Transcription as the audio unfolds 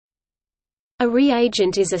A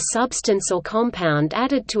reagent is a substance or compound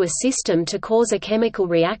added to a system to cause a chemical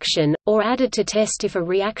reaction, or added to test if a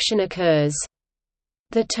reaction occurs.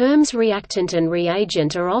 The terms reactant and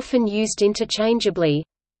reagent are often used interchangeably.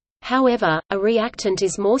 However, a reactant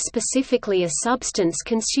is more specifically a substance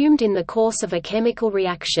consumed in the course of a chemical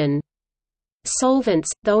reaction. Solvents,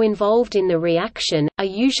 though involved in the reaction, are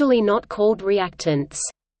usually not called reactants.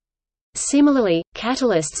 Similarly,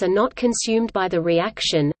 catalysts are not consumed by the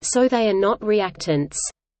reaction, so they are not reactants.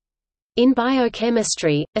 In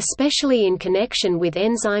biochemistry, especially in connection with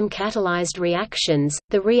enzyme-catalyzed reactions,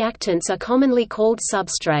 the reactants are commonly called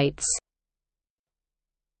substrates.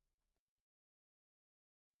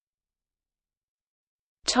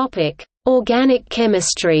 Organic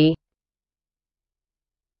chemistry.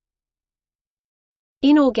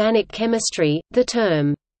 In organic chemistry, the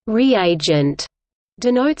term reagent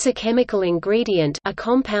denotes a chemical ingredient, a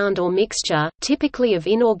compound or mixture, typically of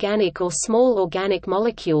inorganic or small organic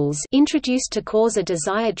molecules, introduced to cause a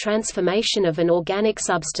desired transformation of an organic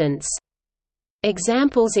substance.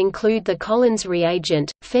 Examples include the Collins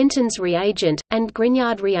reagent, Fenton's reagent, and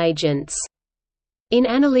Grignard reagents. In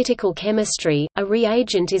analytical chemistry, a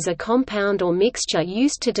reagent is a compound or mixture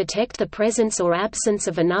used to detect the presence or absence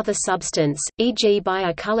of another substance, e.g. by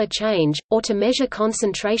a color change, or to measure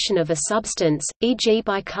concentration of a substance, e.g.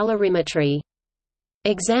 by colorimetry.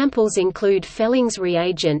 Examples include Felling's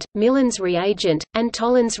reagent, Millen's reagent, and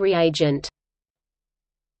Tollens reagent.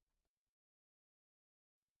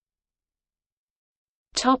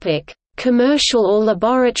 Commercial or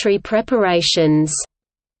laboratory preparations.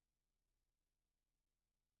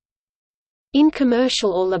 In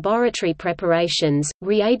commercial or laboratory preparations,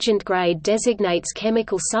 reagent grade designates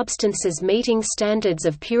chemical substances meeting standards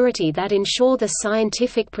of purity that ensure the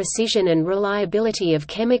scientific precision and reliability of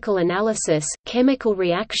chemical analysis, chemical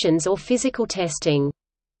reactions or physical testing.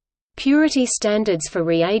 Purity standards for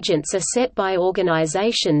reagents are set by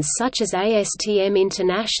organizations such as ASTM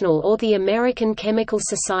International or the American Chemical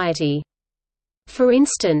Society. For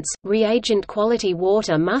instance, reagent-quality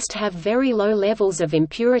water must have very low levels of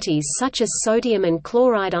impurities such as sodium and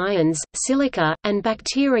chloride ions, silica, and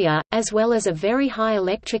bacteria, as well as a very high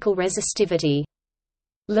electrical resistivity.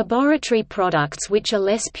 Laboratory products which are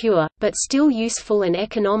less pure, but still useful and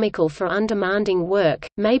economical for undemanding work,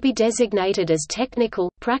 may be designated as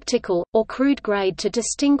technical, practical, or crude grade to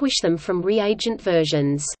distinguish them from reagent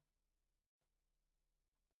versions.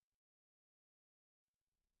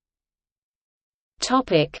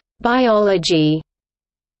 Biology.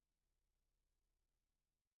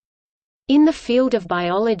 In the field of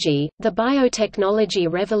biology, the biotechnology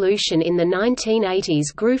revolution in the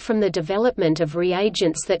 1980s grew from the development of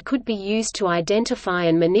reagents that could be used to identify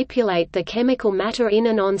and manipulate the chemical matter in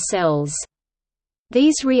and on cells.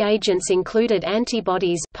 These reagents included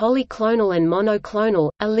antibodies, polyclonal and monoclonal,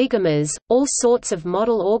 oligomers, all sorts of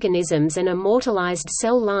model organisms and immortalized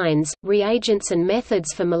cell lines, reagents and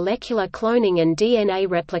methods for molecular cloning and DNA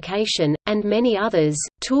replication, and many others.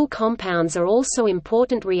 Tool compounds are also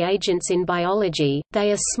important reagents in biology.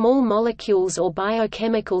 They are small molecules or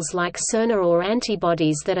biochemicals like siRNA or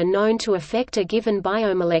antibodies that are known to affect a given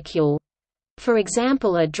biomolecule. For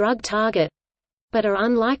example, a drug target, but are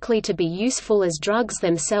unlikely to be useful as drugs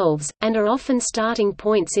themselves, and are often starting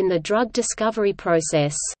points in the drug discovery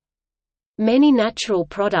process. Many natural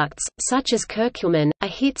products, such as curcumin, are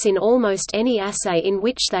hits in almost any assay in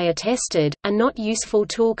which they are tested, are not useful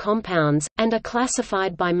tool compounds, and are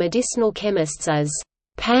classified by medicinal chemists as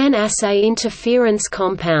pan-assay interference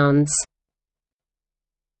compounds.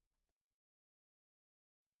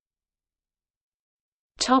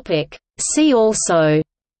 See also: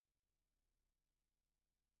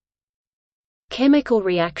 chemical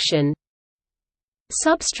reaction,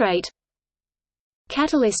 substrate,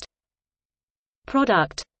 catalyst,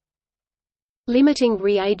 product, limiting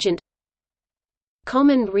reagent,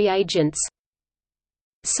 common reagents,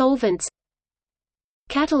 solvents,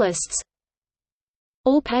 catalysts.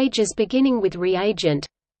 All pages beginning with reagent.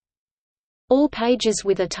 All pages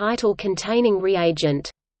with a title containing reagent.